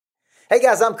Hey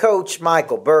guys, I'm Coach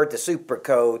Michael Burt, the Super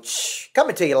Coach,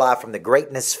 coming to you live from the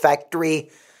Greatness Factory,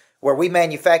 where we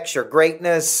manufacture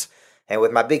greatness. And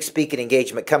with my big speaking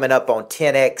engagement coming up on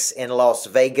 10X in Las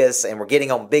Vegas, and we're getting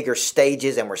on bigger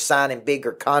stages and we're signing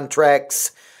bigger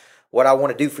contracts, what I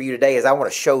want to do for you today is I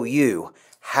want to show you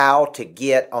how to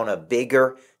get on a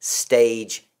bigger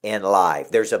stage in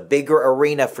life. There's a bigger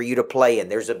arena for you to play in.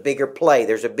 There's a bigger play.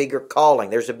 There's a bigger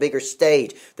calling. There's a bigger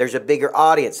stage. There's a bigger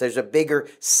audience. There's a bigger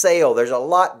sale. There's a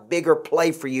lot bigger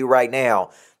play for you right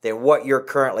now than what you're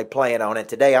currently playing on. And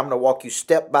today I'm going to walk you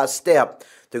step by step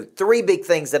through three big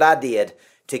things that I did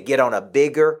to get on a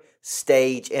bigger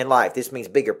stage in life. This means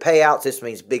bigger payouts. This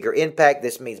means bigger impact.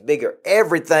 This means bigger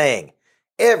everything.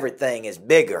 Everything is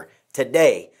bigger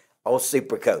today on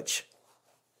Super Coach.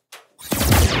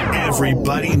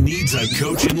 Everybody needs a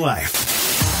coach in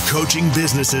life. Coaching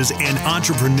businesses and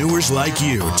entrepreneurs like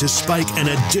you to spike an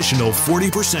additional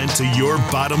 40% to your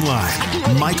bottom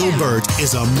line. Michael Burt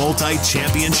is a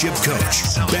multi-championship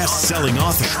coach, best-selling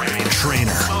author,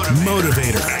 trainer,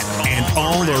 motivator, and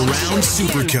all-around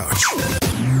super coach.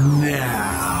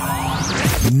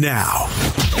 Now,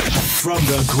 from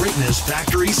the Greatness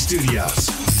Factory Studios,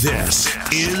 this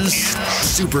is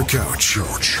Super Coach.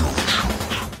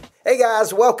 Hey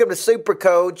guys, welcome to Super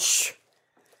Coach.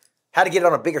 How to get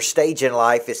on a bigger stage in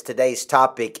life is today's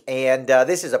topic, and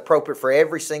this is appropriate for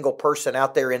every single person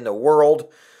out there in the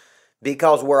world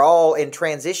because we're all in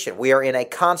transition. We are in a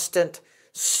constant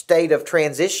state of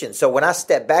transition. So when I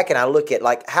step back and I look at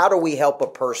how do we help a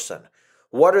person?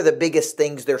 What are the biggest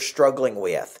things they're struggling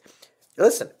with?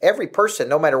 Listen, every person,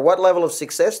 no matter what level of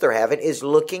success they're having, is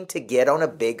looking to get on a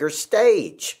bigger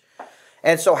stage.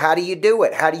 And so how do you do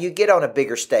it? How do you get on a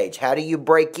bigger stage? How do you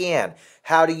break in?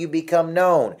 How do you become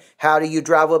known? How do you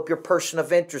drive up your person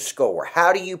of interest score?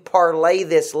 How do you parlay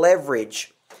this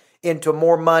leverage into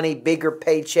more money, bigger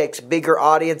paychecks, bigger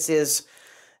audiences?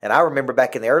 And I remember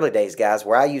back in the early days, guys,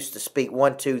 where I used to speak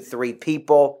 1, 2, 3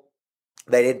 people.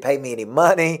 They didn't pay me any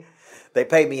money. They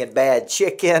paid me in bad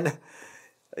chicken,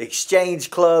 exchange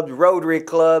clubs, Rotary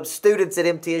clubs, students at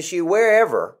MTSU,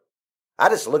 wherever. I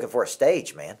just looking for a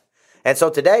stage, man. And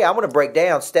so today I'm going to break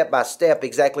down step by step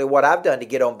exactly what I've done to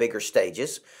get on bigger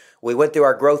stages. We went through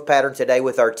our growth pattern today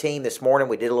with our team this morning.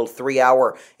 We did a little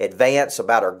 3-hour advance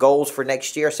about our goals for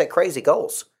next year. I said crazy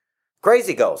goals.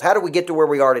 Crazy goals. How do we get to where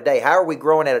we are today? How are we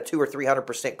growing at a 200 or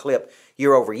 300% clip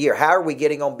year over year? How are we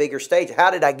getting on bigger stages?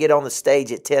 How did I get on the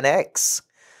stage at 10X?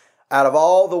 Out of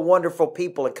all the wonderful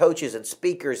people and coaches and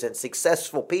speakers and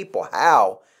successful people,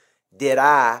 how did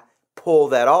I pull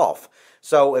that off?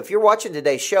 So if you're watching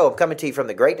today's show, I'm coming to you from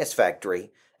the Greatness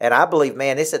Factory, and I believe,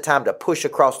 man, it's a time to push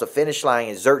across the finish line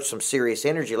and exert some serious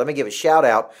energy. Let me give a shout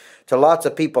out to lots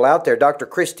of people out there. Dr.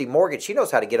 Christy Morgan, she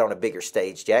knows how to get on a bigger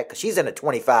stage, Jack, because she's in a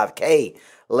 25K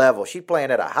level. She's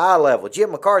playing at a high level. Jim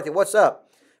McCarthy, what's up?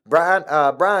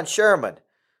 Brian Sherman,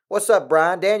 what's up,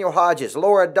 Brian? Daniel Hodges,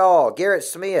 Laura Dahl, Garrett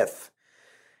Smith.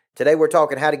 Today we're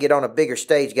talking how to get on a bigger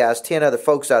stage, guys. 10 other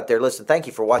folks out there. Listen, thank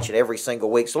you for watching every single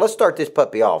week. So let's start this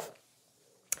puppy off.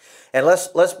 And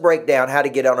let's break down how to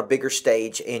get on a bigger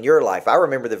stage in your life. I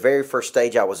remember the very first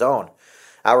stage I was on.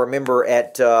 I remember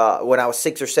when I was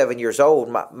 6 or 7 years old,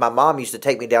 my mom used to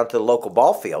take me down to the local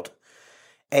ball field,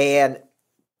 and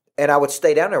I would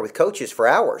stay down there with coaches for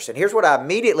hours. And here's what I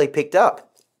immediately picked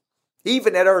up,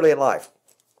 even that early in life.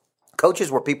 Coaches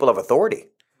were people of authority.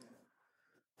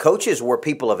 Coaches were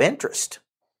people of interest.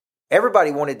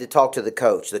 Everybody wanted to talk to the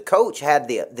coach. The coach had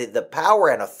the power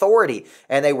and authority,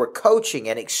 and they were coaching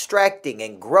and extracting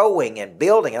and growing and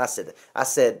building. And I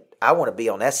said, I want to be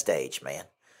on that stage, man.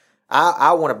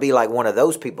 I want to be like one of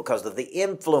those people because of the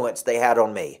influence they had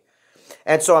on me.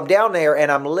 And so I'm down there,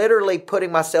 and I'm literally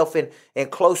putting myself in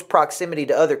close proximity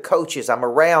to other coaches. I'm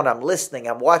around, I'm listening,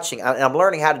 I'm watching, and I'm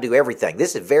learning how to do everything.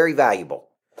 This is very valuable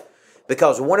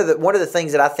because one of the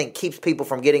things that I think keeps people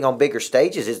from getting on bigger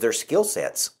stages is their skill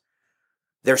sets.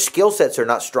 Their skill sets are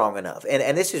not strong enough.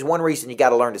 And this is one reason you got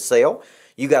to learn to sell.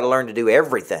 You got to learn to do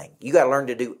everything. You got to learn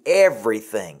to do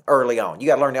everything early on. You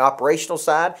got to learn the operational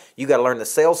side. You got to learn the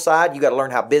sales side. You got to learn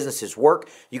how businesses work.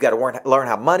 You got to learn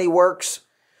how money works.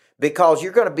 Because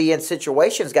you're going to be in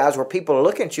situations, guys, where people are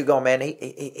looking at you going, man,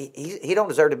 he don't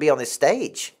deserve to be on this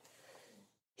stage.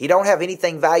 He don't have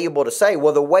anything valuable to say.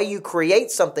 Well, the way you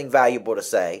create something valuable to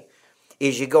say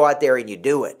is you go out there and you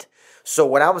do it. So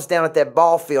when I was down at that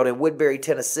ball field in Woodbury,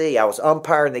 Tennessee, I was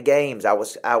umpiring the games. I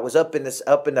was up in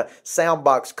the sound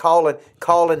box calling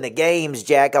the games,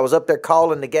 Jack. I was up there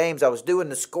calling the games. I was doing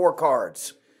the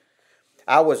scorecards.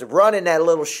 I was running that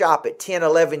little shop at 10,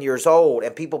 11 years old,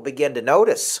 and people began to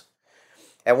notice.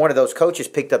 And one of those coaches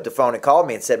picked up the phone and called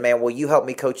me and said, man, will you help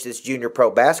me coach this junior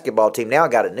pro basketball team? Now I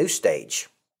got a new stage.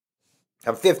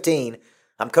 I'm 15.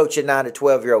 I'm coaching 9 to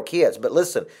 12-year-old kids. But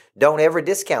listen, don't ever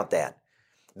discount that,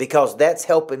 because that's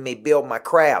helping me build my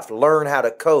craft, learn how to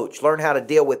coach, learn how to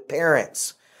deal with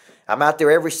parents. I'm out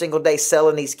there every single day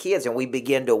selling these kids, and we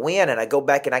begin to win. And I go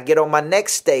back and I get on my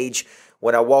next stage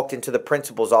when I walked into the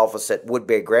principal's office at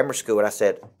Woodbury Grammar School, and I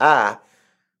said, I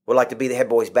would like to be the head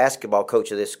boys basketball coach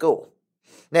of this school.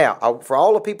 Now, for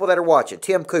all the people that are watching,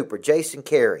 Tim Cooper, Jason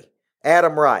Carey,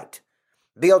 Adam Wright,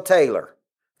 Bill Taylor,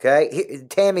 okay,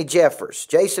 Tammy Jeffers,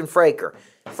 Jason Fraker.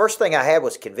 First thing I had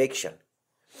was conviction.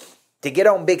 To get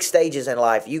on big stages in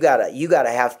life, you gotta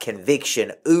have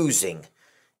conviction oozing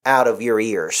out of your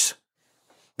ears.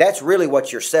 That's really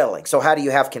what you're selling. So how do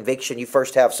you have conviction? You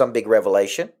first have some big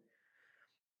revelation.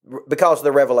 Because of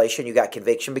the revelation, you got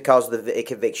conviction. Because of the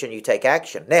conviction, you take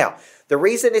action. Now, the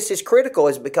reason this is critical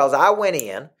is because I went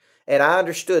in and I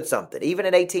understood something. Even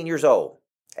at 18 years old,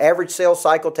 average sales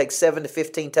cycle takes 7 to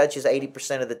 15 touches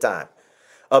 80% of the time.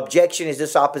 Objection is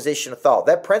this opposition of thought.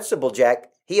 That principal,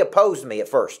 Jack, he opposed me at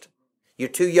first. You're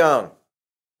too young.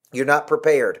 You're not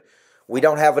prepared. We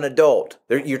don't have an adult.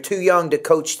 You're too young to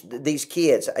coach these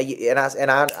kids. And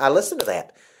I listened to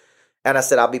that. And I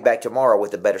said, I'll be back tomorrow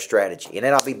with a better strategy. And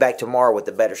then I'll be back tomorrow with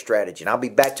a better strategy. And I'll be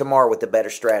back tomorrow with a better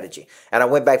strategy. And I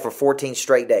went back for 14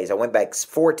 straight days. I went back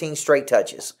 14 straight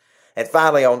touches. And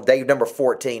finally, on day number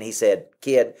 14, he said,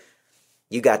 kid,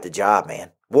 you got the job,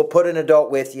 man. We'll put an adult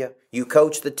with you. You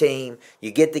coach the team. You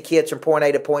get the kids from point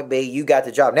A to point B. You got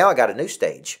the job. Now I got a new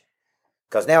stage.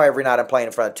 Because now every night I'm playing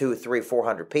in front of 200, 300,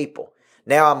 400 people.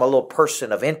 Now I'm a little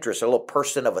person of interest, a little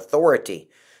person of authority.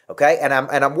 Okay, and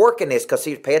I'm working this because,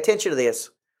 see, pay attention to this.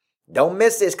 Don't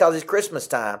miss this because it's Christmas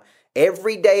time.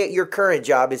 Every day at your current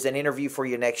job is an interview for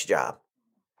your next job.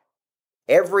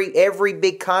 Every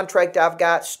big contract I've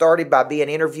got started by being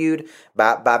interviewed,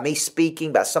 by me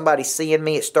speaking, by somebody seeing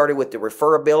me. It started with the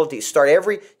referability. It started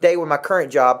every day with my current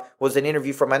job was an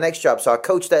interview for my next job. So I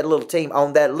coached that little team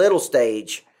on that little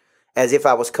stage as if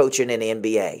I was coaching in the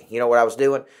NBA. You know what I was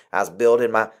doing? I was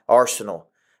building my arsenal.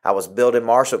 I was building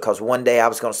Marshall because one day I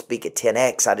was going to speak at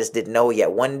 10X. I just didn't know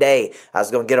yet. One day I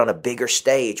was going to get on a bigger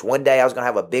stage. One day I was going to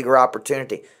have a bigger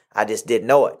opportunity. I just didn't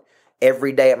know it.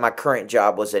 Every day at my current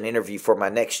job was an interview for my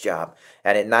next job.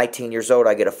 And at 19 years old,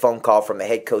 I get a phone call from the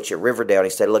head coach at Riverdale. And he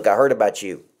said, look, I heard about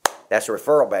you. That's a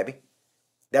referral, baby.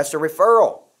 That's a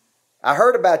referral. I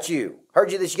heard about you.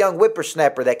 Heard you this young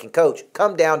whippersnapper that can coach.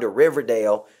 Come down to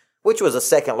Riverdale, which was the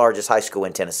second largest high school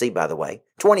in Tennessee, by the way.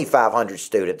 2,500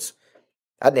 students.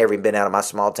 I'd never even been out of my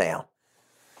small town.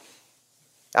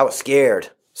 I was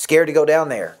scared to go down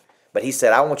there. But he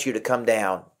said, I want you to come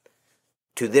down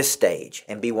to this stage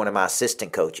and be one of my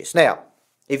assistant coaches. Now,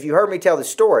 if you heard me tell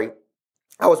this story,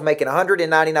 I was making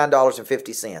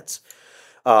 $199.50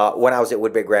 when I was at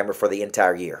Woodbury Grammar for the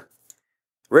entire year.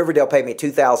 Riverdale paid me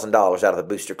 $2,000 out of the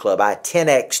Booster Club. I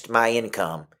 10x'd my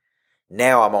income.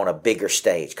 Now I'm on a bigger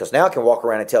stage because now I can walk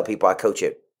around and tell people I coach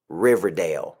at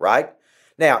Riverdale, right?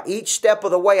 Now, each step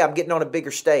of the way, I'm getting on a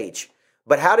bigger stage.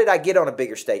 But how did I get on a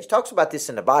bigger stage? It talks about this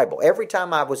in the Bible. Every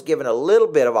time I was given a little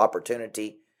bit of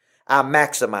opportunity, I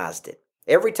maximized it.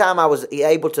 Every time I was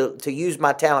able to use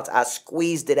my talents, I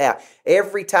squeezed it out.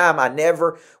 Every time I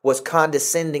never was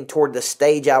condescending toward the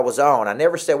stage I was on. I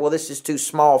never said, well, this is too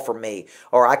small for me,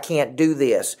 or I can't do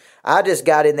this. I just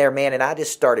got in there, man, and I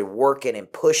just started working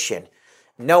and pushing,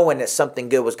 knowing that something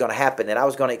good was going to happen, and I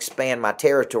was going to expand my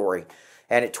territory.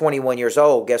 And at 21 years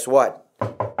old, guess what?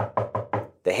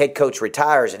 The head coach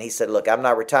retires, and he said, look, I'm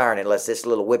not retiring unless this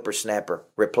little whippersnapper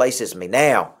replaces me.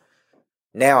 Now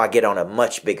I get on a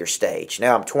much bigger stage.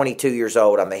 Now I'm 22 years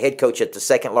old. I'm the head coach at the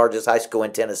second largest high school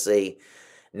in Tennessee.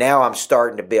 Now I'm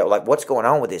starting to build, like, what's going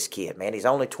on with this kid, man? He's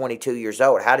only 22 years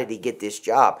old. How did he get this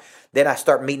job? Then I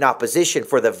start meeting opposition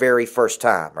for the very first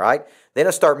time, right? Then I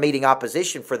start meeting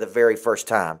opposition for the very first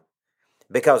time.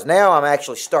 Because now I'm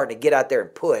actually starting to get out there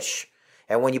and push.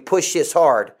 And when you push this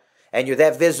hard and you're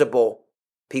that visible,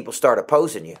 people start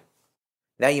opposing you.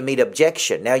 Now you meet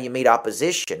objection. Now you meet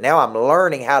opposition. Now I'm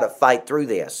learning how to fight through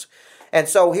this. And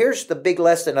so here's the big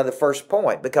lesson of the first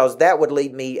point, because that would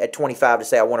lead me at 25 to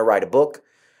say I want to write a book,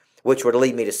 which would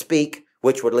lead me to speak,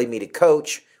 which would lead me to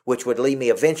coach, which would lead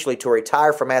me eventually to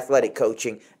retire from athletic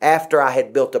coaching after I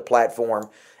had built a platform.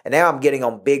 And now I'm getting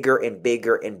on bigger and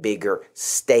bigger and bigger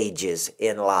stages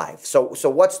in life. So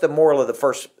what's the moral of the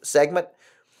first segment?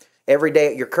 Every day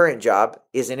at your current job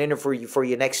is an interview for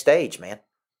your next stage, man.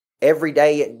 Every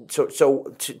day.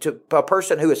 So to a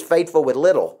person who is faithful with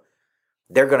little,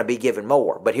 they're going to be given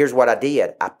more. But here's what I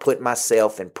did. I put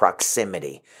myself in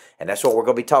proximity. And that's what we're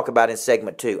going to be talking about in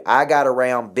segment 2. I got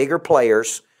around bigger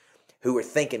players who were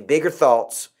thinking bigger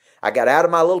thoughts. I got out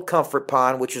of my little comfort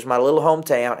pond, which was my little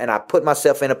hometown, and I put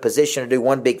myself in a position to do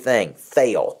one big thing,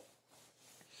 fail.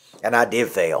 And I did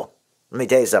fail. Let me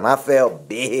tell you something. I fell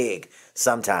big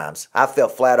sometimes. I fell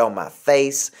flat on my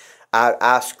face.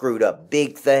 I screwed up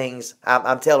big things.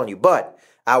 I'm telling you. But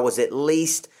I was at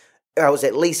least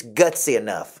gutsy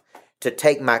enough to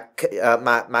take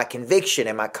my conviction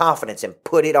and my confidence and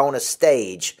put it on a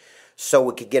stage so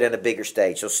we could get in a bigger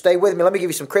stage. So stay with me. Let me give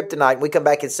you some kryptonite. When we come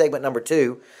back in segment number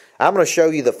 2, I'm going to show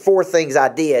you the 4 things I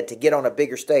did to get on a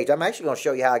bigger stage. I'm actually going to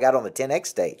show you how I got on the 10X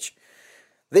stage.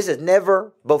 This is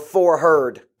never before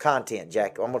heard content,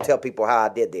 Jack. I'm going to tell people how I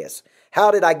did this. How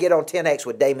did I get on 10X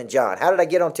with Damon John? How did I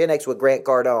get on 10X with Grant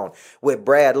Cardone, with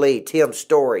Brad Lee, Tim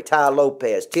Story, Ty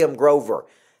Lopez, Tim Grover?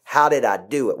 How did I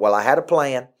do it? Well, I had a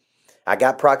plan. I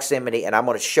got proximity, and I'm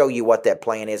going to show you what that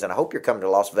plan is, and I hope you're coming to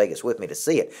Las Vegas with me to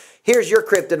see it. Here's your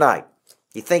kryptonite.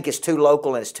 You think it's too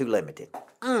local and it's too limited.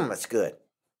 That's good.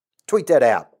 Tweet that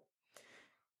out.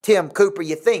 Tim Cooper,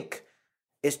 you think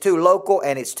it's too local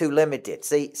and it's too limited.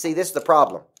 See, this is the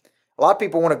problem. A lot of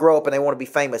people want to grow up and they want to be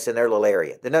famous in their little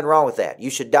area. There's nothing wrong with that. You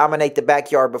should dominate the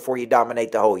backyard before you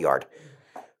dominate the whole yard.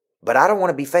 But I don't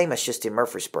want to be famous just in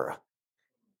Murfreesboro.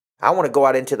 I want to go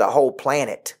out into the whole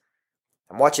planet.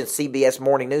 I'm watching CBS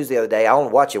Morning News the other day. I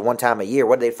only watch it one time a year.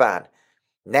 What did they find?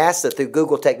 NASA, through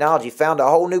Google technology, found a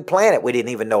whole new planet we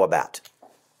didn't even know about.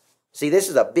 See, this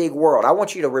is a big world. I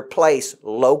want you to replace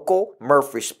local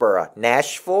Murfreesboro,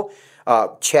 Nashville,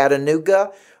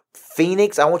 Chattanooga,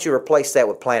 Phoenix. I want you to replace that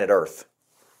with planet Earth.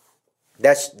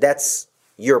 That's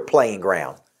your playing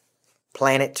ground.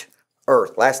 Planet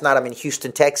Earth. Last night I'm in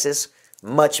Houston, Texas.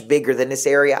 Much bigger than this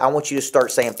area. I want you to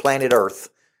start saying planet Earth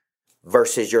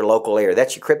versus your local area.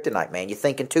 That's your kryptonite, man. You're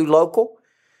thinking too local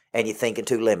and you're thinking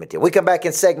too limited. We come back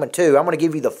in segment 2. I'm going to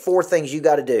give you the 4 things you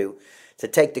got to do to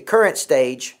take the current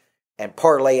stage and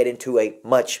parlay it into a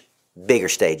much bigger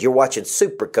stage. You're watching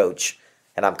Super Coach,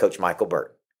 and I'm Coach Michael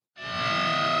Burt.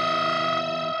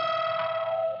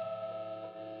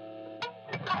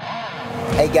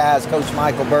 Hey guys, Coach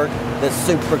Michael Burt, the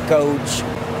Super Coach.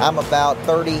 I'm about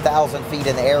 30,000 feet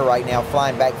in the air right now,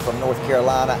 flying back from North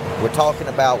Carolina. We're talking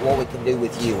about what we can do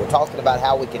with you. We're talking about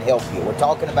how we can help you. We're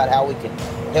talking about how we can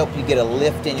help you get a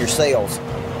lift in your sales.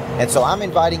 And so I'm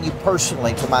inviting you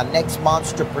personally to my next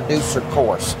Monster Producer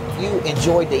course. If you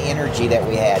enjoyed the energy that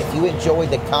we had, if you enjoyed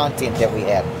the content that we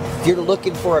had, if you're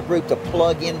looking for a group to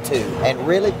plug into and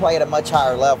really play at a much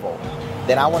higher level,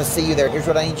 then I want to see you there. Here's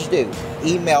what I need you to do.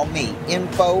 Email me,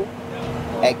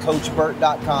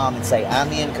 info@coachburt.com, and say,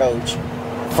 I'm in, Coach.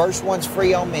 First one's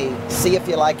free on me. See if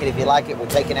you like it. If you like it, we'll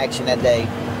take an action that day.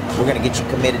 We're going to get you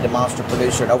committed to Monster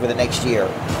Producer, and over the next year,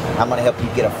 I'm going to help you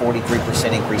get a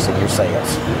 43% increase in your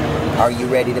sales. Are you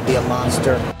ready to be a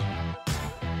monster?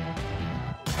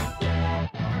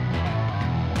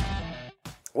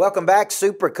 Welcome back,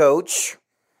 Super Coach.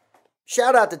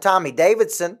 Shout out to Tommy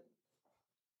Davidson,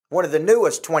 one of the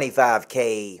newest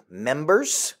 25K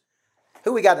members.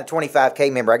 Who we got in the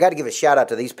 25K member? I got to give a shout out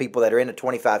to these people that are in the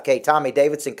 25K. Tommy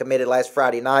Davidson committed last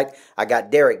Friday night. I got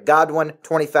Derek Godwin,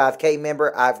 25K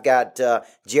member. I've got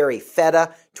Jerry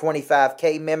Fetta,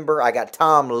 25K member. I got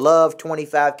Tom Love,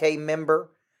 25K member.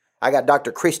 I got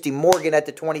Dr. Christy Morgan at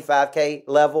the 25K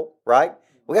level, right?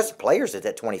 We got some players at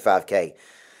that 25K.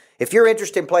 If you're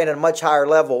interested in playing at a much higher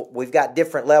level, we've got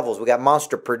different levels. We got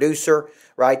Monster Producer,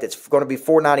 right? That's going to be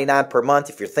 $4.99 per month.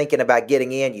 If you're thinking about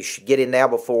getting in, you should get in now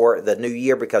before the new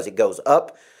year because it goes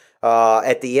up.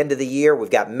 At the end of the year, we've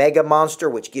got Mega Monster,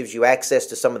 which gives you access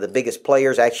to some of the biggest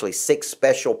players, actually 6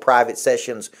 special private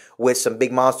sessions with some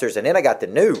big monsters. And then I got the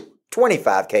new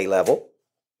 25K level,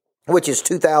 which is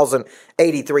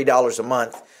 $2,083 a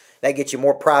month. That gets you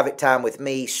more private time with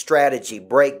me, strategy,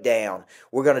 breakdown.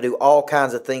 We're going to do all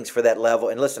kinds of things for that level.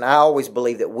 And listen, I always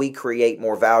believe that we create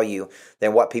more value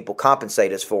than what people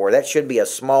compensate us for. That should be a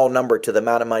small number to the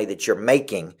amount of money that you're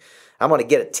making. I'm going to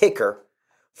get a ticker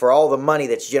for all the money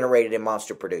that's generated in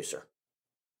Monster Producer.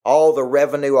 All the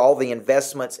revenue, all the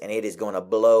investments, and it is going to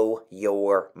blow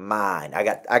your mind.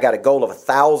 I got a goal of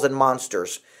 1,000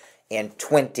 monsters in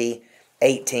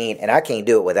 2018, and I can't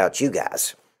do it without you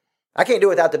guys. I can't do it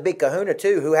without the big kahuna,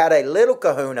 too, who had a little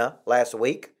kahuna last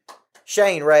week.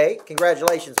 Shane Ray,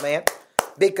 congratulations, man.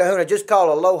 Big kahuna, just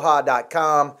call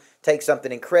aloha.com. Take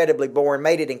something incredibly boring,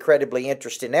 made it incredibly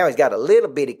interesting. Now he's got a little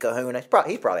bitty kahuna.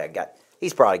 He's probably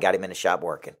got him in the shop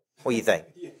working. What do you think?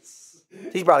 Yes.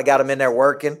 He's probably got him in there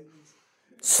working,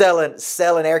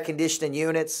 selling air conditioning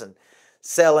units and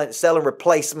selling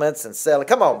replacements and selling.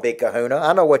 Come on, Big Kahuna.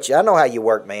 I know how you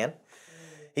work, man.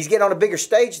 He's getting on a bigger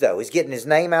stage, though. He's getting his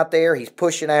name out there. He's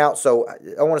pushing out. So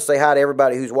I want to say hi to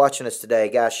everybody who's watching us today.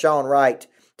 Guys, Sean Wright,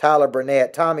 Tyler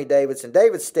Burnett, Tommy Davidson,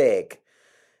 David Stegg,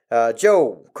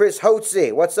 Joe, Chris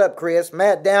Hotze. What's up, Chris?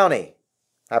 Matt Downey.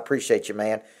 I appreciate you,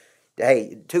 man.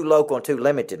 Hey, too local and too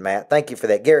limited, Matt. Thank you for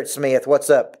that. Garrett Smith, what's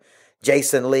up?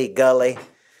 Jason Lee Gully.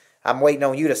 I'm waiting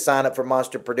on you to sign up for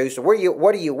Monster Producer.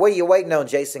 What are you waiting on,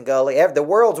 Jason Gully? The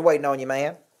world's waiting on you,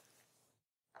 man.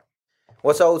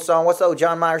 What's the old song? What's the old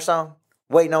John Mayer song?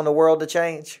 Waiting on the world to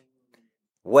change?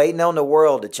 Waiting on the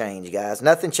world to change, guys.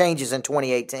 Nothing changes in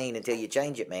 2018 until you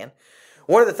change it, man.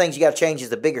 One of the things you got to change is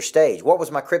the bigger stage. What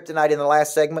was my kryptonite in the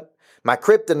last segment? My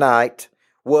kryptonite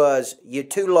was you're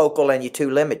too local and you're too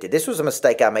limited. This was a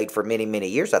mistake I made for many, many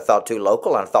years. I thought too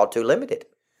local and I thought too limited.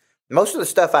 Most of the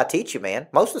stuff I teach you, man,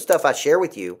 most of the stuff I share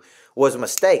with you was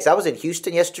mistakes. I was in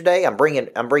Houston yesterday. I'm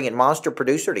bringing Monster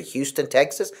Producer to Houston,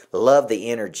 Texas. Love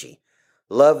the energy.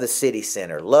 Love the city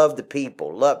center. Love the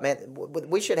people.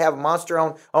 We should have a Monster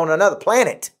on another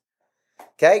planet.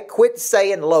 Okay? Quit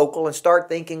saying local and start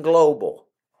thinking global.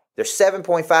 There's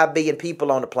 7.5 billion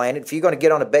people on the planet. If you're going to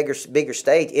get on a bigger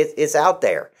stage, it's out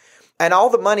there. And all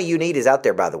the money you need is out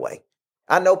there, by the way.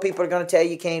 I know people are going to tell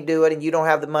you can't do it and you don't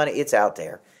have the money. It's out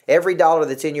there. Every dollar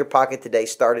that's in your pocket today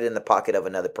started in the pocket of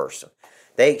another person.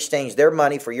 They exchanged their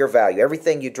money for your value.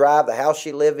 Everything you drive, the house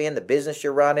you live in, the business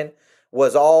you're running,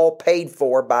 was all paid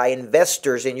for by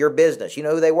investors in your business. You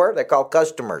know who they were? They're called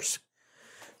customers.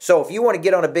 So if you want to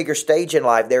get on a bigger stage in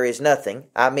life, there is nothing,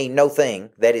 I mean no thing,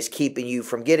 that is keeping you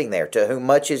from getting there. To whom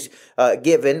much is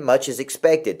given, much is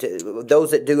expected. To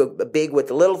those that do big with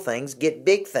the little things, get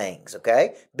big things,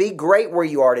 okay? Be great where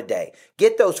you are today.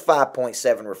 Get those 5.7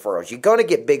 referrals. You're going to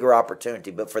get bigger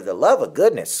opportunity, but for the love of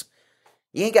goodness,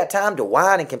 you ain't got time to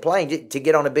whine and complain to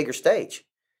get on a bigger stage.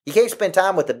 You can't spend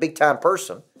time with a big-time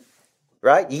person.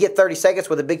 Right? You get 30 seconds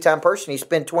with a big-time person, you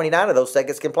spend 29 of those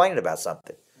seconds complaining about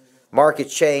something.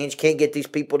 Markets change, can't get these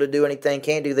people to do anything,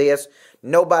 can't do this.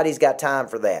 Nobody's got time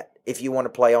for that if you want to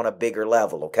play on a bigger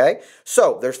level, okay?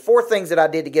 So, there's 4 things that I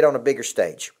did to get on a bigger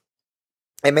stage.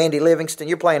 Hey, Mandy Livingston,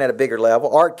 you're playing at a bigger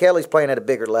level. Art Kelly's playing at a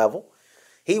bigger level.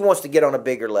 He wants to get on a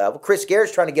bigger level. Chris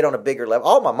Garrett's trying to get on a bigger level.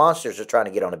 All my monsters are trying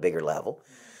to get on a bigger level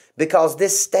because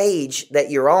this stage that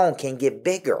you're on can get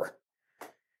bigger.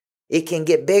 It can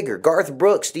get bigger. Garth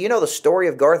Brooks, do you know the story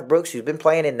of Garth Brooks who's been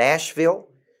playing in Nashville?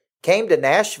 Came to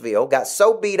Nashville, got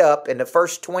so beat up in the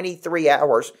first 23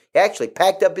 hours, he actually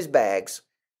packed up his bags,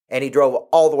 and he drove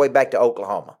all the way back to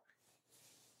Oklahoma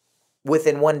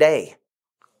within one day.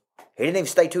 He didn't even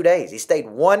stay 2 days. He stayed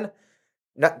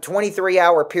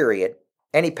 23-hour period,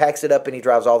 and he packs it up and he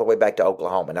drives all the way back to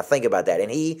Oklahoma. Now think about that. And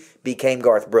he became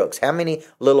Garth Brooks. How many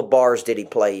little bars did he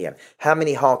play in? How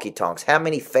many honky-tonks? How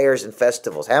many fairs and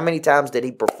festivals? How many times did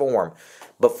he perform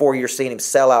before you're seeing him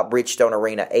sell out Bridgestone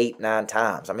Arena 8-9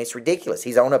 times? I mean, it's ridiculous.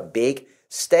 He's on a big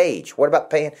stage. What about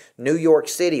paying New York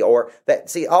City or that?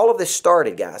 See, all of this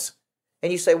started, guys.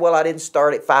 And you say, well, I didn't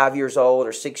start at 5 years old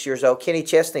or 6 years old. Kenny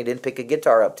Chesney didn't pick a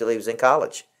guitar up till he was in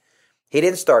college. He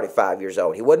didn't start at 5 years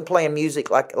old. He wasn't playing music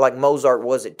like Mozart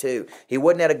was at 2. He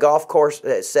wasn't at a golf course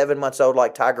at 7 months old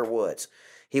like Tiger Woods.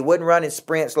 He wasn't running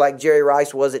sprints like Jerry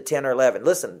Rice was at 10 or 11.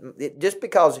 Listen, just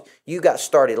because you got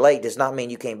started late does not mean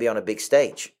you can't be on a big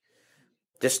stage.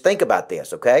 Just think about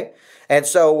this, okay? And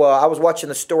so I was watching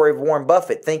the story of Warren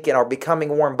Buffett, thinking or becoming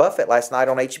Warren Buffett last night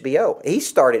on HBO. He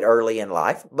started early in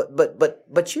life,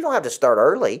 but you don't have to start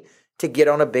early to get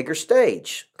on a bigger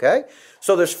stage, okay?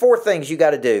 So there's 4 things you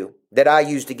got to do that I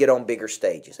use to get on bigger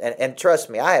stages. And trust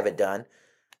me, I haven't done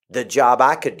the job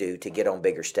I could do to get on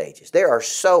bigger stages.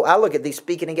 I look at these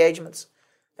speaking engagements,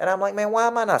 and I'm like, man, why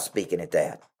am I not speaking at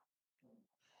that?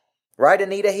 Right,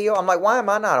 Anita Hill? I'm like, why am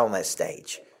I not on that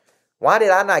stage? Why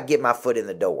did I not get my foot in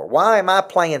the door? Why am I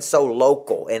playing so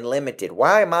local and limited?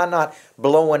 Why am I not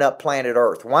blowing up planet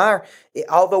Earth?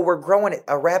 Although we're growing at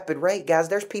a rapid rate, guys,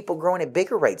 there's people growing at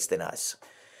bigger rates than us.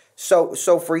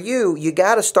 So for you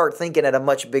got to start thinking at a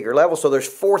much bigger level. So there's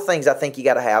 4 things I think you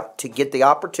got to have to get the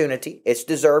opportunity. It's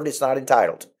deserved. It's not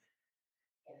entitled.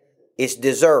 It's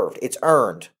deserved. It's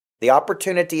earned. The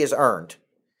opportunity is earned.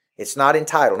 It's not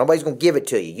entitled. Nobody's going to give it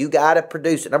to you. You got to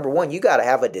produce it. Number 1, you got to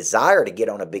have a desire to get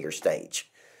on a bigger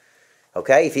stage.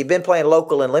 Okay? If you've been playing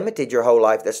local and limited your whole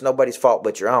life, that's nobody's fault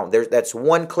but your own. That's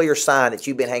one clear sign that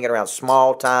you've been hanging around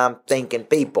small-time thinking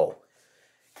people.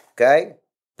 Okay?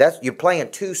 You're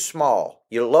playing too small.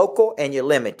 You're local and you're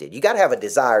limited. You got to have a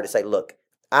desire to say, look,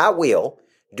 I will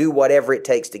do whatever it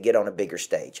takes to get on a bigger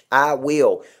stage. I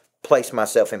will place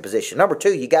myself in position. Number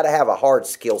 2, you got to have a hard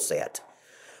skill set.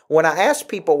 when I ask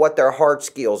people what their hard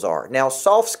skills are, now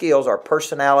soft skills are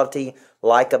personality,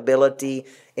 likability,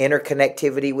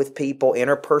 interconnectivity with people,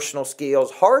 interpersonal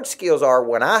skills. Hard skills are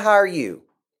when I hire you,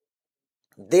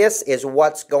 this is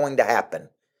what's going to happen.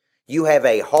 You have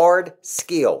a hard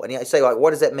skill. And you say, like,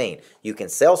 what does that mean? You can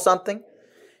sell something.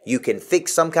 You can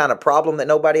fix some kind of problem that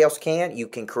nobody else can. You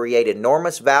can create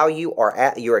enormous value,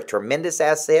 or you're a tremendous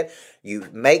asset. You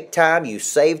make time, you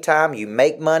save time, you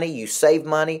make money, you save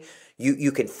money.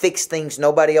 You can fix things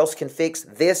nobody else can fix.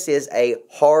 This is a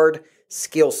hard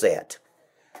skill set.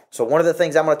 So one of the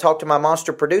things I'm going to talk to my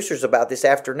monster producers about this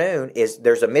afternoon is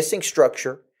there's a missing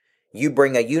structure. You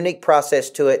bring a unique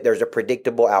process to it. There's a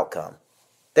predictable outcome.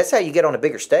 That's how you get on a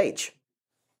bigger stage,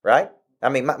 right? I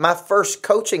mean, my first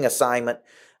coaching assignment,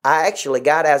 I actually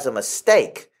got as a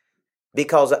mistake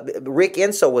because Rick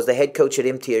Enso was the head coach at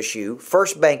MTSU.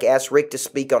 First Bank asked Rick to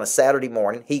speak on a Saturday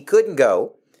morning. He couldn't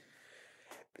go.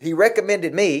 He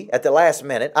recommended me at the last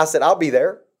minute. I said, I'll be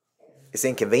there. It's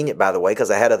inconvenient, by the way,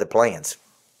 because I had other plans.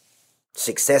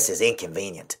 Success is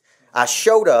inconvenient. I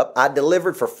showed up. I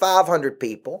delivered for 500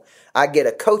 people. I get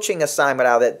a coaching assignment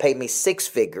out of that paid me six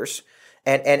figures.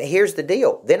 And here's the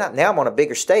deal. Now I'm on a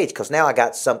bigger stage because now I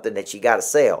got something that you got to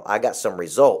sell. I got some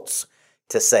results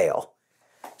to sell.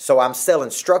 So I'm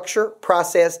selling structure,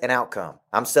 process, and outcome.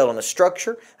 I'm selling a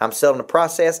structure, I'm selling a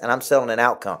process, and I'm selling an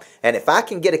outcome. And if I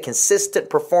can get a consistent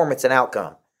performance and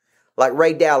outcome, like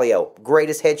Ray Dalio,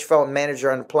 greatest hedge fund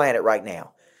manager on the planet right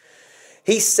now,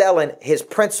 he's selling his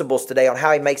principles today on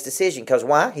how he makes decisions. Because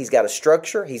why? He's got a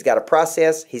structure, he's got a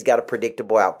process, he's got a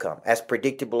predictable outcome. As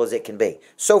predictable as it can be.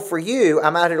 So for you,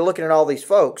 I'm out here looking at all these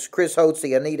folks, Chris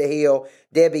Hotze, Anita Hill,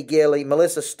 Debbie Gilley,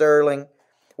 Melissa Sterling.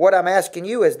 What I'm asking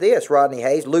you is this, Rodney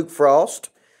Hayes, Luke Frost.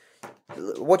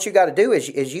 What you got to do is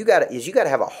you got to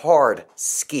have a hard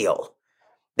skill.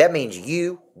 That means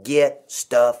you get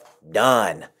stuff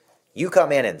done. You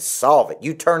come in and solve it.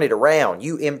 You turn it around.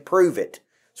 You improve it.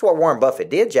 That's what Warren Buffett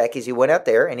did, Jackie, is he went out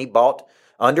there and he bought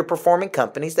underperforming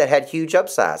companies that had huge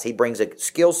upsides. He brings a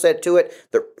skill set to it,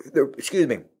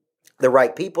 the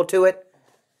right people to it.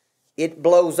 It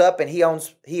blows up and he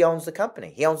owns the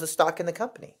company. He owns the stock in the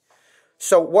company.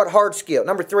 So what hard skill?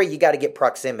 Number 3, you got to get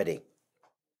proximity.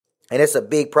 And it's a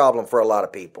big problem for a lot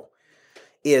of people.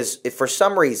 Is if for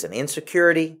some reason,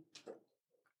 insecurity,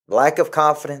 lack of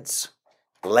confidence,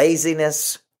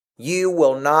 laziness, you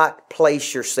will not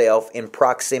place yourself in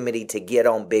proximity to get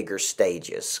on bigger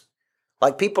stages.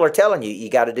 Like people are telling you, you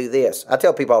got to do this. I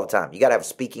tell people all the time, you got to have a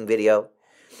speaking video.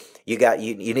 You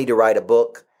need to write a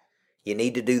book. You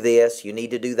need to do this. You need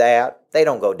to do that. They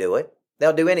don't go do it. They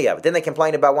don't do any of it. Then they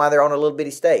complain about why they're on a little bitty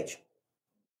stage.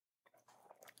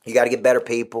 You got to get better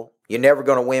people. You're never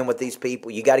going to win with these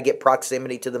people. You got to get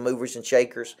proximity to the movers and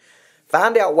shakers.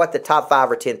 Find out what the top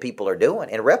 5 or 10 people are doing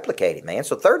and replicate it, man.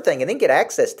 So third thing, and then get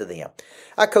access to them.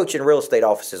 I coach in real estate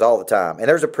offices all the time, and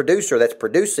there's a producer that's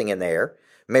producing in there,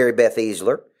 Mary Beth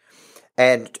Easler,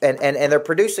 and they're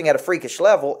producing at a freakish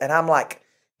level, and I'm like,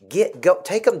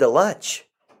 take them to lunch.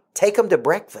 Take them to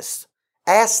breakfast.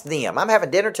 Ask them. I'm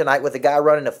having dinner tonight with a guy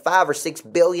running a $5 or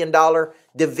 $6 billion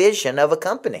division of a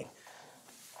company.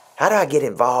 How do I get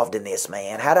involved in this,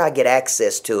 man? How do I get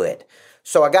access to it?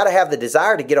 So I got to have the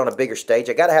desire to get on a bigger stage.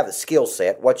 I got to have the skill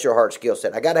set. What's your hard skill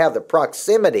set? I got to have the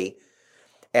proximity,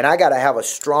 and I got to have a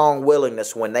strong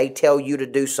willingness when they tell you to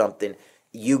do something,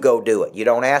 you go do it. You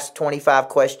don't ask 25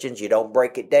 questions. You don't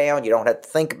break it down. You don't have to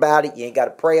think about it. You ain't got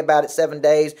to pray about it 7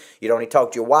 days. You don't need to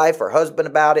talk to your wife or husband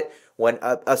about it. When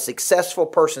a successful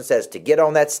person says to get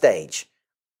on that stage,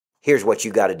 here's what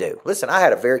you got to do. Listen, I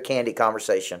had a very candid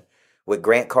conversation with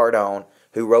Grant Cardone,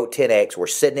 who wrote 10X. We're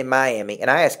sitting in Miami,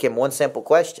 and I asked him one simple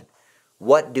question.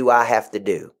 What do I have to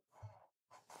do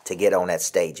to get on that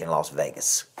stage in Las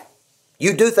Vegas?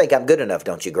 You do think I'm good enough,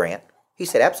 don't you, Grant? He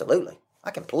said, absolutely.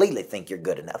 I completely think you're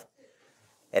good enough.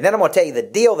 And then I'm going to tell you the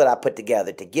deal that I put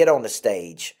together to get on the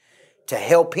stage to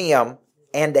help him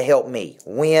and to help me.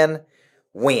 Win.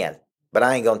 But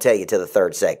I ain't going to tell you till the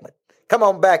third segment. Come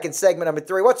on back in segment number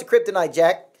 3. What's the kryptonite,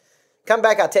 Jack? Come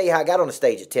back, I'll tell you how I got on the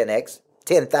stage at 10X.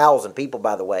 10,000 people,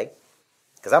 by the way.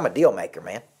 Because I'm a deal maker,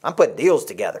 man. I'm putting deals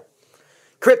together.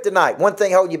 Kryptonite, one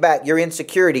thing holding you back. Your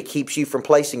insecurity keeps you from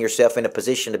placing yourself in a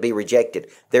position to be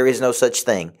rejected. There is no such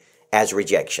thing as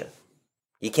rejection.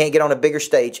 You can't get on a bigger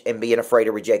stage and being afraid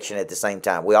of rejection at the same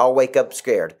time. We all wake up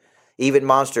scared. Even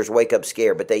monsters wake up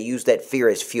scared, but they use that fear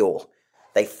as fuel.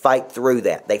 They fight through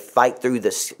that. They fight through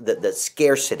the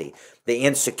scarcity, the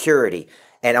insecurity.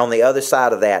 And on the other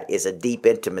side of that is a deep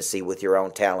intimacy with your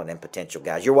own talent and potential,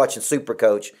 guys. You're watching Super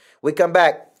Coach. We come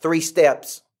back, 3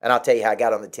 steps, and I'll tell you how I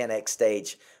got on the 10X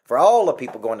stage for all the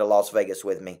people going to Las Vegas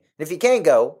with me. And if you can't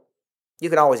go, You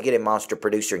can always get a Monster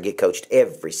Producer and get coached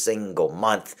every single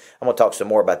month. I'm going to talk some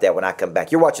more about that when I come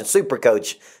back. You're watching Super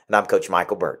Coach, and I'm Coach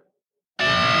Michael Burt.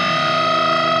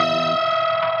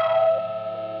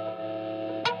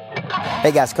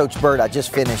 Hey guys, Coach Burt. I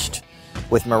just finished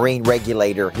with Marine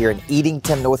Regulator here in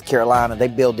Edenton, North Carolina. They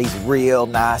build these real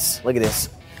nice, look at this,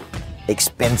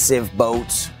 expensive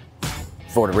boats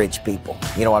for the rich people.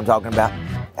 You know what I'm talking about?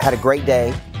 Had a great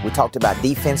day. We talked about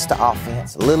defense to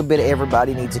offense. A little bit of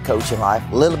everybody needs a coach in life.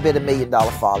 A little bit of $1 million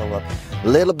follow-up. A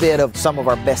little bit of some of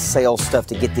our best sales stuff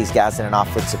to get these guys in an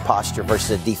offensive posture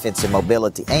versus a defensive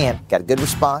mobility. And got a good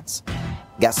response.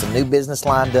 Got some new business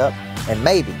lined up. And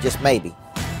maybe, just maybe,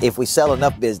 if we sell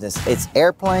enough business, it's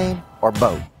airplane or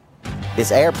boat.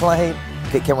 This airplane,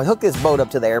 can we hook this boat up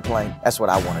to the airplane? That's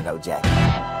what I want to know, Jack.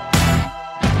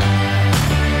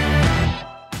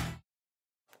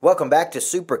 Welcome back to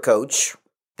Super Coach.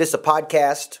 This is a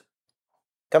podcast.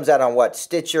 Comes out on what?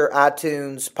 Stitcher,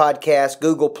 iTunes, podcast,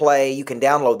 Google Play. You can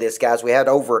download this, guys. We had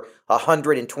over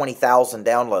 120,000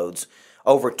 downloads.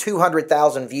 Over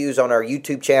 200,000 views on our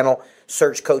YouTube channel.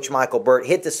 Search Coach Michael Burt.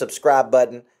 Hit the subscribe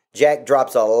button. Jack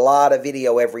drops a lot of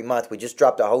video every month. We just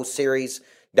dropped a whole series,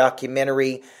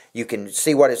 documentary. You can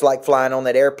see what it's like flying on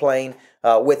that airplane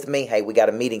with me. Hey, we got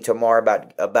a meeting tomorrow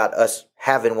about us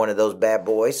having one of those bad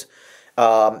boys.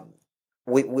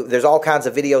 There's all kinds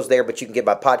of videos there, but you can get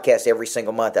my podcast every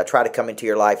single month. I try to come into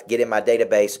your life, get in my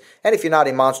database. And if you're not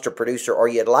a Monster Producer or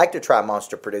you'd like to try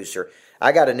Monster Producer,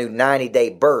 I got a new 90-day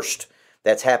burst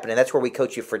that's happening. That's where we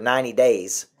coach you for 90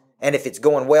 days. And if it's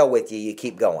going well with you, you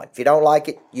keep going. If you don't like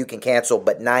it, you can cancel.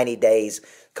 But 90 days,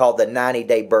 called the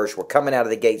 90-day burst. We're coming out of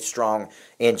the gate strong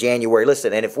in January.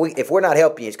 Listen, and if we're not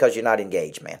helping you, it's because you're not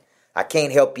engaged, man. I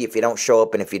can't help you if you don't show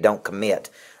up and if you don't commit,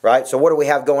 right? So what do we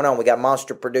have going on? We got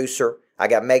Monster Producer. I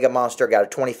got Mega Monster. I got a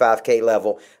 25K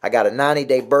level. I got a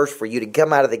 90-day burst for you to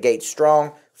come out of the gate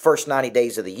strong. First 90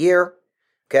 days of the year,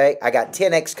 okay? I got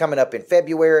 10X coming up in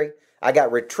February. I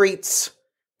got retreats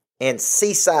in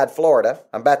Seaside, Florida.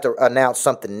 I'm about to announce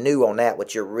something new on that,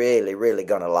 which you're really, really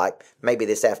going to like. Maybe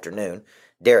this afternoon.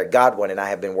 Derek Godwin and I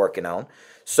have been working on.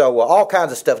 So all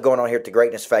kinds of stuff going on here at the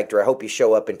Greatness Factory. I hope you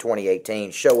show up in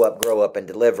 2018. Show up, grow up, and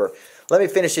deliver. Let me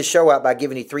finish this show out by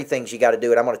giving you 3 things you got to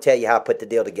do, and I'm going to tell you how I put the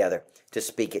deal together to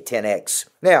speak at 10X.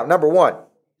 Now, number one,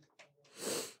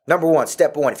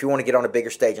 step one, if you want to get on a bigger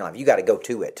stage in life, you got to go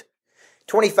to it.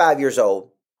 25 years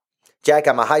old. Jack,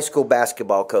 I'm a high school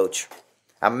basketball coach.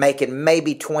 I'm making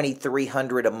maybe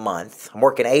 $2,300 a month. I'm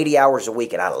working 80 hours a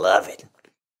week, and I love it.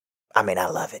 I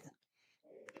love it.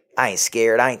 I ain't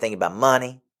scared. I ain't thinking about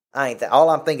money. All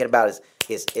I'm thinking about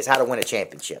is how to win a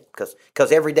championship.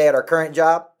 Because every day at our current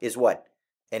job is what?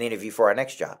 An interview for our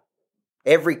next job.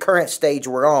 Every current stage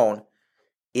we're on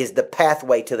is the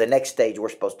pathway to the next stage we're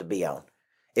supposed to be on.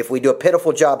 If we do a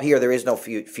pitiful job here, there is no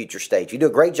future stage. You do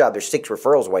a great job, there's 6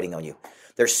 referrals waiting on you.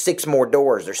 There's 6 more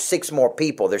doors. There's 6 more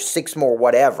people. There's 6 more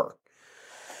whatever.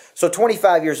 So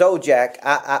 25 years old, Jack,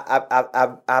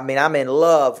 I'm in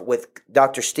love with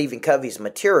Dr. Stephen Covey's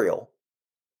material.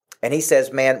 And he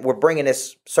says, man, we're bringing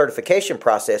this certification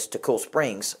process to Cool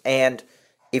Springs. And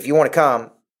if you want to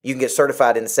come, you can get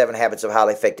certified in the 7 Habits of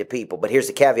Highly Effective People. But here's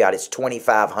the caveat. It's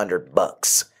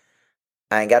 $2,500.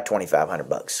 I ain't got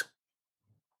 $2,500.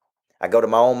 I go to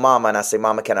my own mama and I say,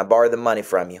 Mama, can I borrow the money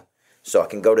from you so I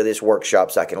can go to this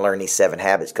workshop so I can learn these 7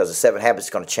 habits? Because the 7 habits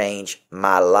is going to change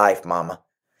my life, Mama.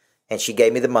 And she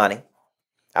gave me the money.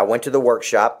 I went to the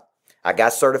workshop. I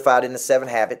got certified in the 7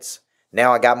 habits.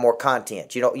 Now I got more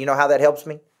content. You know how that helps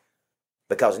me?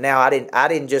 Because now I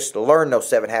didn't just learn those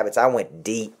 7 habits. I went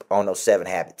deep on those 7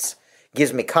 habits.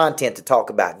 Gives me content to talk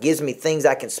about. Gives me things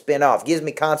I can spin off. Gives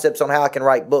me concepts on how I can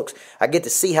write books. I get to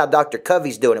see how Dr.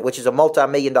 Covey's doing it, which is a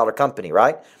multi-million-dollar company,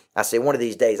 right? I say one of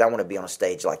these days I want to be on a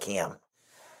stage like him.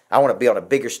 I want to be on a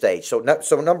bigger stage. So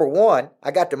number one,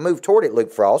 I got to move toward it,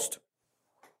 Luke Frost.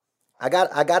 I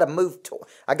got to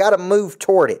move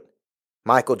toward it.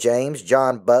 Michael James,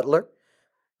 John Butler.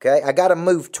 Okay, I got to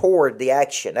move toward the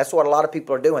action. That's what a lot of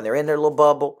people are doing. They're in their little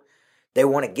bubble. They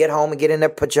want to get home and get in their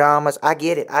pajamas. I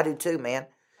get it. I do too, man.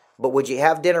 But would you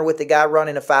have dinner with the guy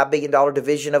running a $5 billion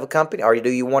division of a company, or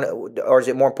is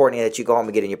it more important that you go home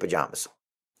and get in your pajamas?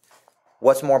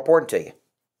 What's more important to you?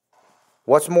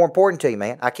 What's more important to you,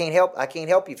 man? I can't help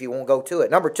you if you won't go to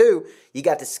it. Number 2, you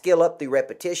got to skill up through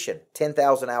repetition.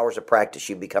 10,000 hours of practice,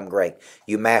 you become great.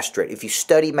 You master it. If you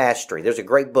study mastery, there's a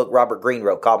great book Robert Greene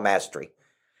wrote called Mastery.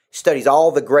 Studies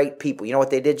all the great people. You know what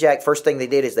they did, Jack? First thing they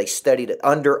did is they studied it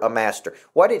under a master.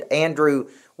 What did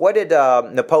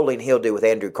Napoleon Hill do with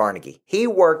Andrew Carnegie? He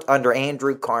worked under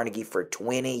Andrew Carnegie for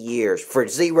 20 years for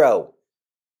zero.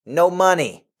 No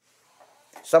money.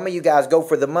 Some of you guys go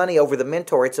for the money over the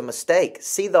mentor. It's a mistake.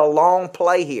 See the long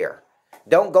play here.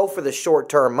 Don't go for the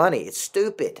short-term money. It's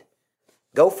stupid.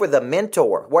 Go for the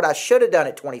mentor. What I should have done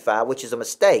at 25, which is a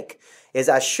mistake, is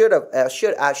I should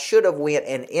have went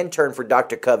and interned for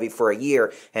Dr. Covey for a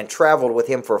year and traveled with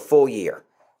him for a full year.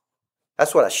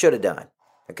 That's what I should have done.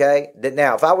 Okay?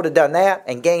 Now, if I would have done that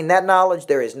and gained that knowledge,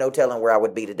 there is no telling where I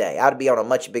would be today. I'd be on a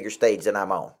much bigger stage than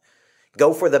I'm on.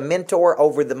 Go for the mentor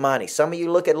over the money. Some of you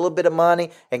look at a little bit of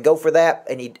money and go for that,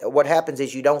 and what happens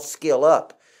is you don't skill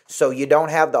up. So you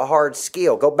don't have the hard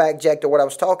skill. Go back, Jack, to what I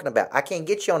was talking about. I can't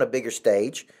get you on a bigger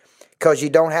stage because you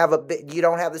don't have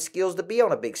the skills to be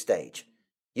on a big stage.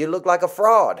 You look like a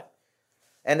fraud.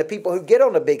 And the people who get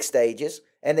on the big stages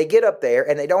and they get up there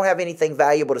and they don't have anything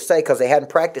valuable to say because they hadn't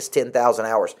practiced 10,000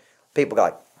 hours, people go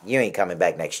like, you ain't coming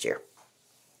back next year.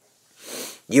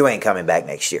 You ain't coming back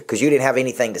next year because you didn't have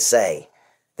anything to say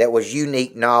that was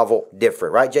unique, novel,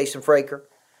 different. Right, Jason Fraker?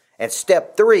 And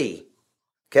step 3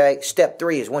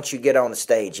 is once you get on the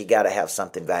stage, you got to have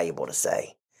something valuable to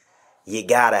say. You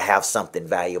got to have something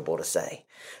valuable to say.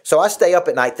 So I stay up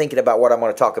at night thinking about what I'm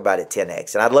going to talk about at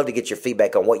 10X. And I'd love to get your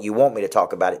feedback on what you want me to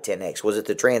talk about at 10X. Was it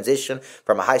the transition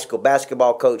from a high school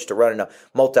basketball coach to running a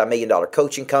multi-million-dollar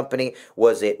coaching company?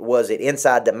 Was it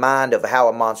inside the mind of how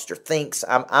a monster thinks?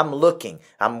 I'm looking.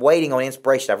 I'm waiting on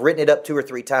inspiration. I've written it up 2 or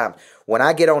 3 times. When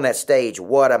I get on that stage,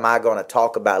 what am I going to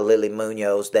talk about, Lily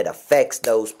Munoz, that affects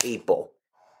those people,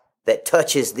 that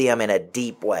touches them in a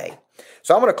deep way?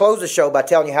 So I'm going to close the show by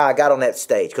telling you how I got on that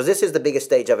stage, because this is the biggest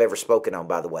stage I've ever spoken on,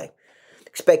 by the way.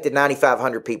 Expected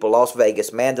 9,500 people, Las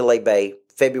Vegas, Mandalay Bay,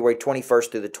 February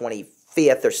 21st through the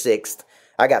 25th or 6th.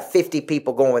 I got 50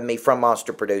 people going with me from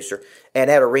Monster Producer. And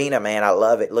that arena, man, I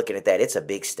love it looking at that. It's a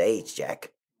big stage,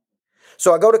 Jack.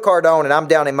 So I go to Cardone, and I'm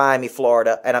down in Miami,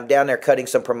 Florida, and I'm down there cutting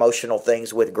some promotional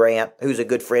things with Grant, who's a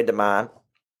good friend of mine,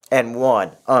 and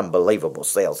one unbelievable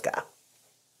sales guy.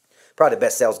 Probably the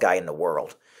best sales guy in the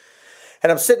world.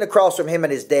 And I'm sitting across from him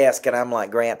at his desk, and I'm like,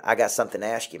 Grant, I got something to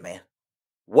ask you, man.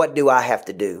 What do I have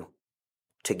to do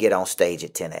to get on stage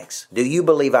at 10X? Do you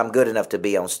believe I'm good enough to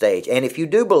be on stage? And if you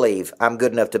do believe I'm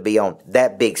good enough to be on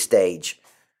that big stage,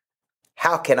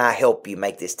 how can I help you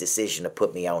make this decision to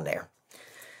put me on there?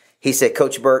 He said,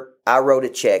 Coach Burt, I wrote a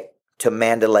check to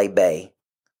Mandalay Bay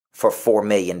for $4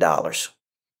 million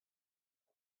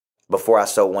before I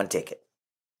sold one ticket.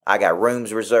 I got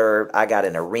rooms reserved. I got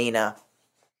an arena.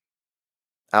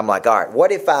 I'm like, all right,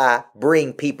 what if I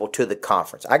bring people to the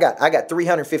conference? I got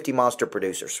 350 Monster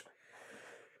Producers.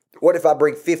 What if I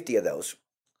bring 50 of those?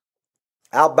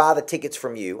 I'll buy the tickets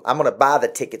from you. I'm going to buy the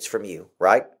tickets from you,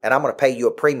 right? And I'm going to pay you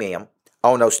a premium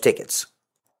on those tickets.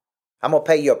 I'm going to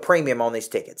pay you a premium on these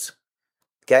tickets.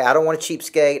 Okay, I don't want to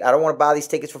cheapskate. I don't want to buy these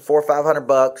tickets for $400 or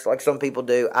 $500 like some people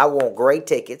do. I want great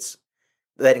tickets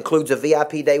that includes a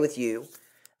VIP day with you,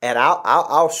 and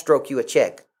I'll stroke you a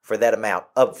check for that amount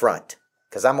up front.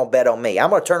 Because I'm going to bet on me. I'm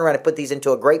going to turn around and put these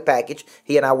into a great package.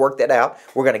 He and I worked that out.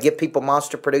 We're going to give people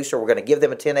Monster Producer. We're going to give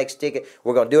them a 10X ticket.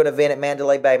 We're going to do an event at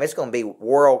Mandalay Bay. It's going to be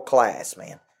world class,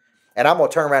 man. And I'm going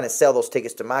to turn around and sell those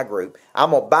tickets to my group.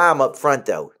 I'm going to buy them up front,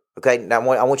 though. Okay? Now,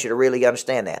 I want you to really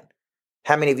understand that.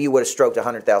 How many of you would have stroked a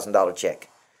 $100,000 check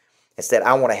and said,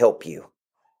 I want to help you?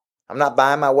 I'm not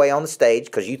buying my way on the stage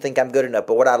because you think I'm good enough.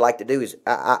 But what I'd like to do is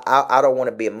I don't want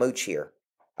to be a mooch here.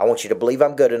 I want you to believe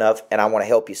I'm good enough, and I want to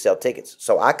help you sell tickets.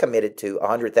 So I committed to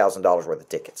 $100,000 worth of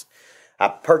tickets. I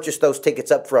purchased those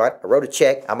tickets up front. I wrote a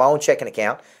check on my own checking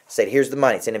account. I said, here's the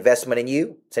money. It's an investment in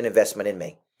you. It's an investment in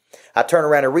me. I turned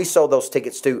around and resold those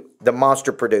tickets to the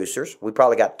Monster Producers. We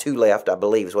probably got 2 left, I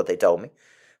believe is what they told me.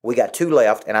 We got 2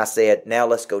 left, and I said, now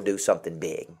let's go do something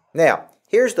big. Now,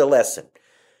 here's the lesson.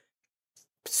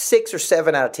 6 or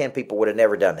 7 out of 10 people would have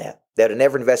never done that. They'd have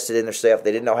never invested in themselves.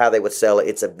 They didn't know how they would sell it.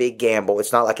 It's a big gamble.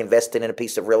 It's not like investing in a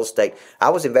piece of real estate.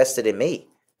 I was invested in me.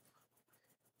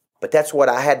 But that's what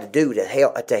I had to do to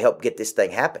help get this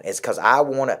thing happen. It's because I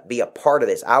want to be a part of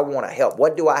this. I want to help.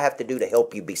 What do I have to do to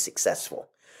help you be successful?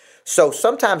 So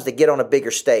sometimes to get on a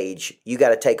bigger stage, you got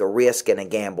to take a risk and a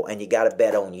gamble, and you got to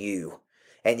bet on you.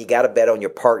 And you got to bet on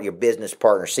your business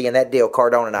partner. See, in that deal,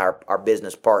 Cardone and I are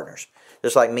business partners.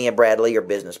 Just like me and Brad Lee are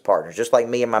business partners. Just like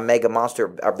me and my Mega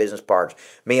Monster are business partners.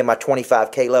 Me and my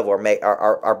 25K level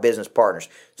are business partners.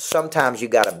 Sometimes you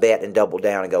got to bet and double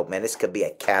down and go, man, this could be a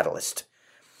catalyst.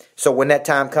 So when that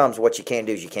time comes, what you can't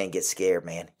do is you can't get scared,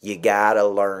 man. You got to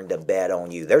learn to bet on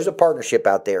you. There's a partnership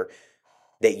out there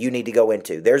that you need to go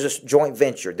into. There's a joint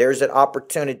venture. There's an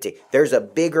opportunity. There's a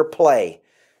bigger play.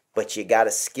 But you got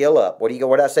to skill up. What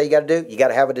do I say you got to do? You got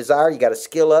to have a desire. You got to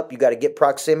skill up. You got to get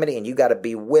proximity, and you got to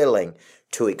be willing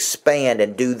to expand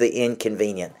and do the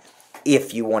inconvenient.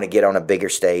 if you want to get on a bigger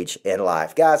stage in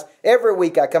life. Guys, every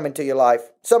week I come into your life.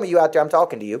 Some of you out there, I'm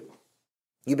talking to you.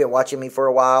 You've been watching me for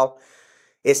a while.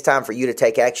 It's time for you to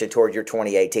take action toward your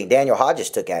 2018. Daniel Hodges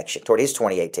took action toward his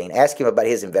 2018. Ask him about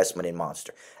his investment in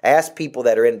Monster. Ask people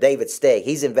that are in David Stegg.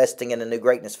 He's investing in a new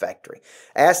greatness factory.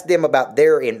 Ask them about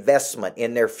their investment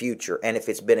in their future and if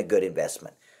it's been a good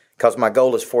investment. Because my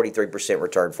goal is 43%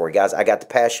 return for you guys. I got the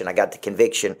passion. I got the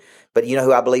conviction. But you know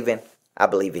who I believe in? I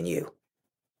believe in you.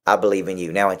 I believe in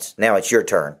you. Now it's your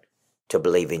turn to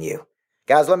believe in you.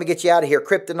 Guys, let me get you out of here.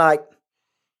 Kryptonite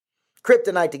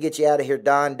to get you out of here.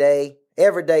 Don Day.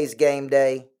 Every day's game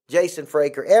day. Jason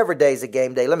Fraker, every day's a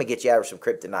game day. Let me get you out of some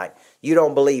kryptonite. You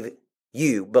don't believe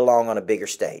you belong on a bigger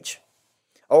stage.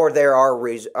 Or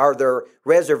are there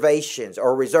reservations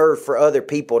or reserved for other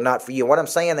people, not for you. What I'm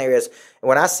saying there is,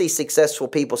 when I see successful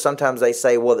people, sometimes they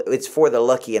say, well, it's for the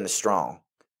lucky and the strong.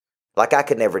 Like, I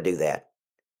could never do that.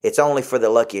 It's only for the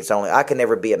lucky. I could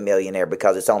never be a millionaire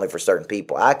because it's only for certain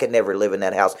people. I could never live in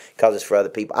that house because it's for other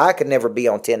people. I could never be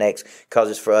on 10X because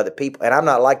it's for other people. And I'm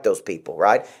not like those people,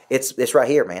 right? It's right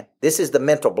here, man. This is the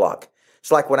mental block.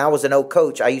 It's like when I was an old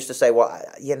coach, I used to say,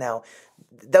 well,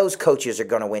 those coaches are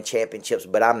going to win championships,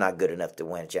 but I'm not good enough to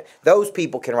win. Those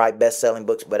people can write best-selling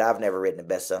books, but I've never written a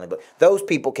best-selling book. Those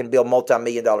people can build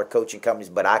multi-million-dollar coaching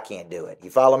companies, but I can't do it. You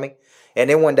follow me?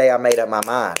 And then one day I made up my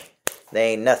mind. There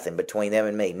ain't nothing between them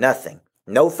and me. Nothing.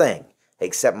 No thing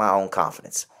except my own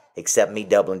confidence. Except me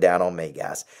doubling down on me,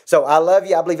 guys. So I love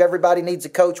you. I believe everybody needs a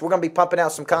coach. We're going to be pumping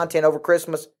out some content over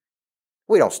Christmas.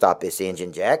 We don't stop this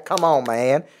engine, Jack. Come on,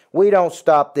 man. We don't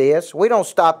stop this. We don't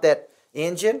stop that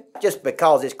engine just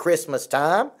because it's Christmas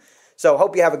time. So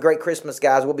hope you have a great Christmas,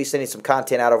 guys. We'll be sending some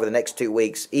content out over the next 2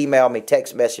 weeks. Email me,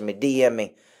 text message me, DM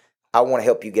me. I want to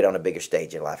help you get on a bigger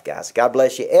stage in life, guys. God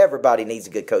bless you. Everybody needs a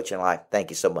good coach in life. Thank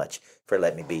you so much for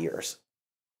letting me be yours.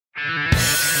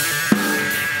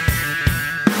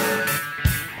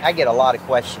 I get a lot of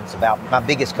questions about my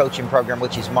biggest coaching program,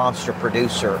 which is Monster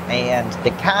Producer, and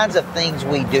the kinds of things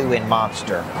we do in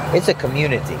Monster. It's a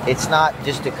community. It's not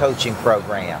just a coaching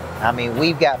program. I mean,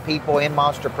 we've got people in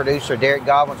Monster Producer. Derek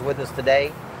Godwin's with us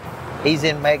today. He's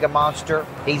in Mega Monster.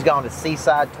 He's gone to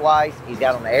Seaside twice. He's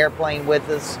got on the airplane with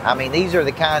us. I mean, these are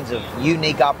the kinds of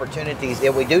unique opportunities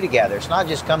that we do together. It's not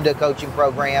just come to a coaching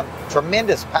program.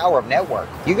 Tremendous power of network.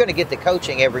 You're going to get the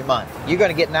coaching every month. You're going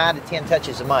to get 9 to 10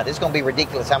 touches a month. It's going to be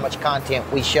ridiculous how much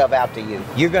content we shove out to you.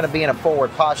 You're going to be in a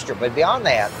forward posture. But beyond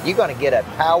that, you're going to get a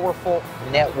powerful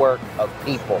network of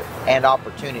people and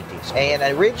opportunities. And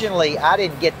originally, I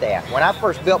didn't get that. When I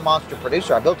first built Monster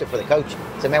Producer, I built it for the coaching.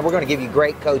 I said, man, we're going to give you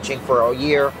great coaching for a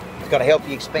year. It's going to help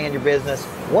you expand your business.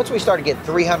 Once we started getting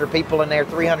 300 people in there,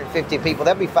 350 people,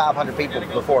 that'd be 500 people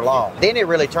before long. Then it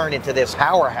really turned into this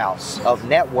powerhouse of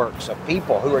networks of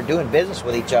people who are doing business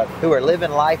with each other, who are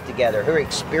living life together, who are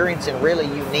experiencing really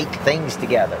unique things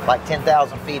together, like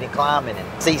 10,000 feet and climbing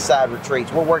and seaside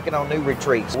retreats. We're working on new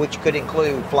retreats, which could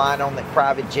include flying on the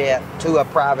private jet to a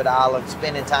private island,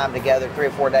 spending time together 3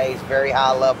 or 4 days, very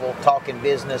high level, talking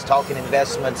business, talking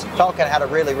investments, talking how to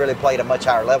really, really play at a much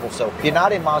higher level. So if you're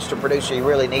not in Monster Producer, you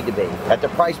really need to be. At the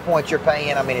price point you're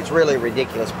paying, I mean, it's really a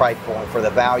ridiculous price point for the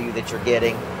value that you're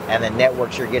getting and the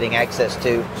networks you're getting access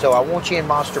to. So I want you in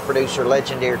Monster Producer,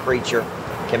 legendary creature,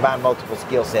 combine multiple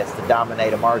skill sets to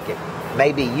dominate a market.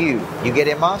 Maybe you get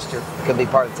in Monster, could be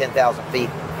part of 10,000 feet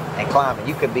and climbing.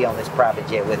 You could be on this private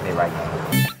jet with me right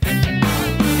now.